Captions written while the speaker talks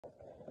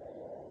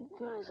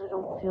Guys, I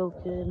don't feel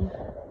good.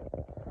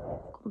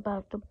 Come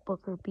back to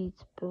Booker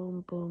Beats.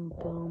 Boom, boom,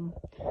 boom.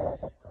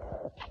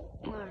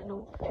 I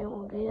don't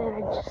feel good. I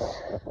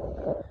can't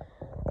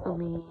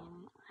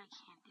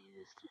do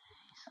this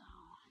today, so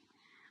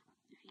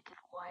if you could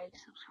like,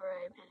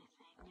 subscribe,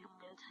 anything, I'm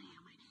gonna tell you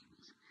my name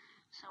is.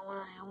 So when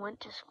I went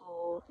to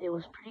school, it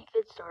was a pretty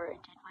good start. I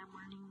did my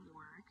morning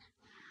work,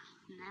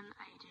 and then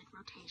I did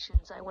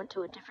rotations. I went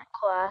to a different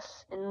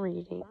class in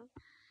reading,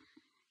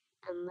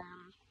 and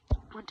then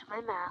went to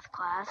my math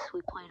class.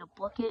 We played a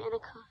bucket and a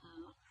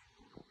Kahoot,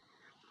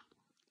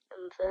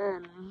 and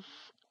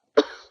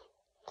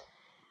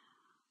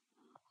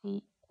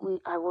then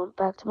I went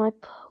back to my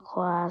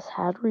class,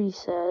 had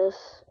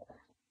recess,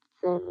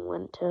 then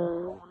went to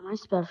one of my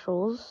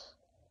specials,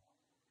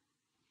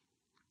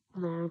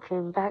 and then I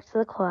came back to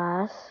the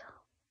class,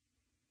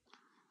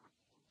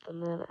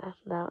 and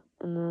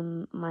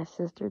then my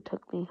sister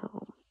took me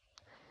home.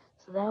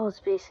 So that was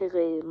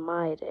basically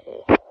my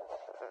day.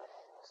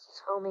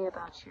 Tell me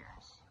about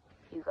yours.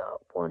 You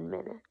got 1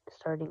 minute,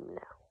 starting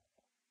now.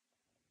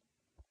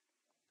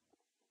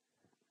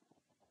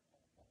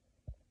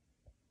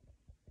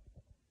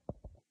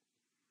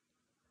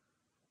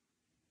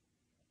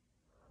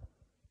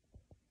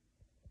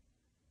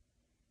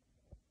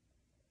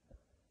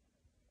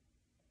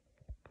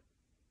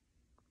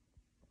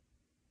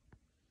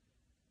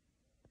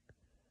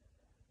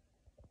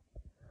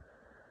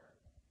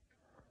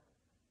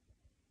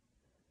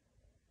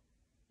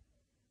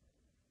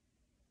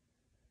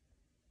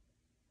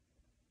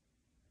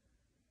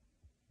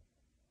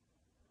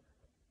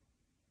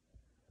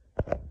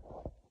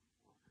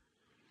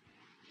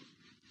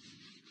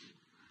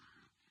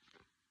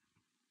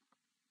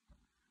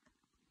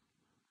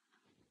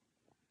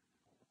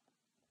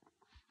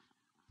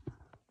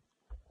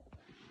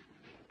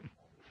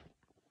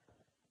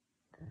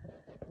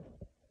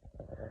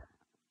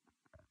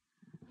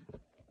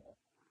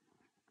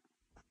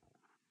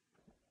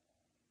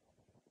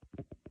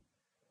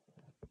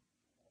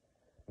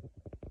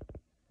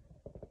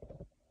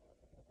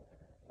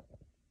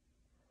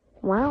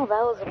 Wow,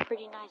 that was a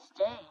pretty nice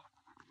day.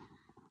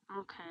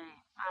 Okay,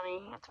 I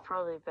mean, it's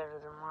probably better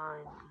than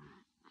mine.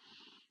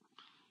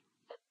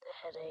 Got the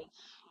headache,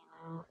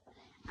 you know.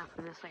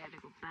 After this, I gotta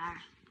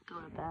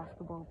go to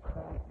basketball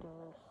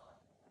practice.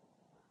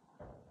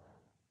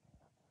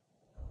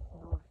 You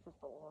know, it's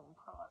just a long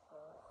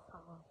process.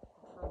 I'm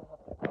sure you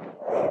have to do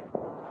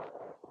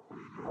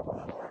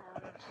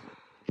it.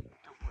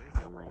 Don't worry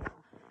about my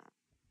health.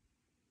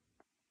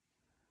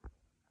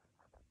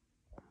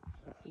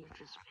 You're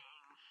just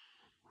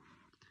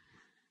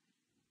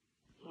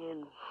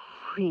being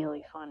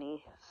really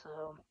funny,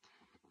 so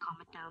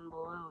comment down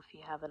below if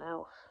you have an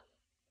elf.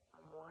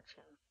 I'm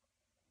watching.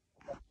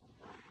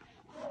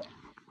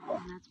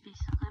 And that's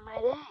basically my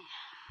day.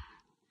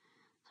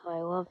 So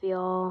I love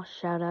y'all.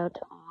 Shout out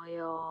to all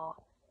y'all.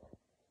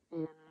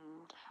 And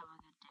have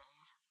a good day.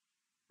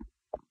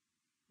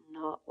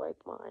 Not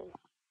like mine.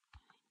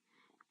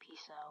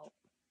 Peace out.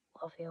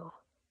 Love y'all.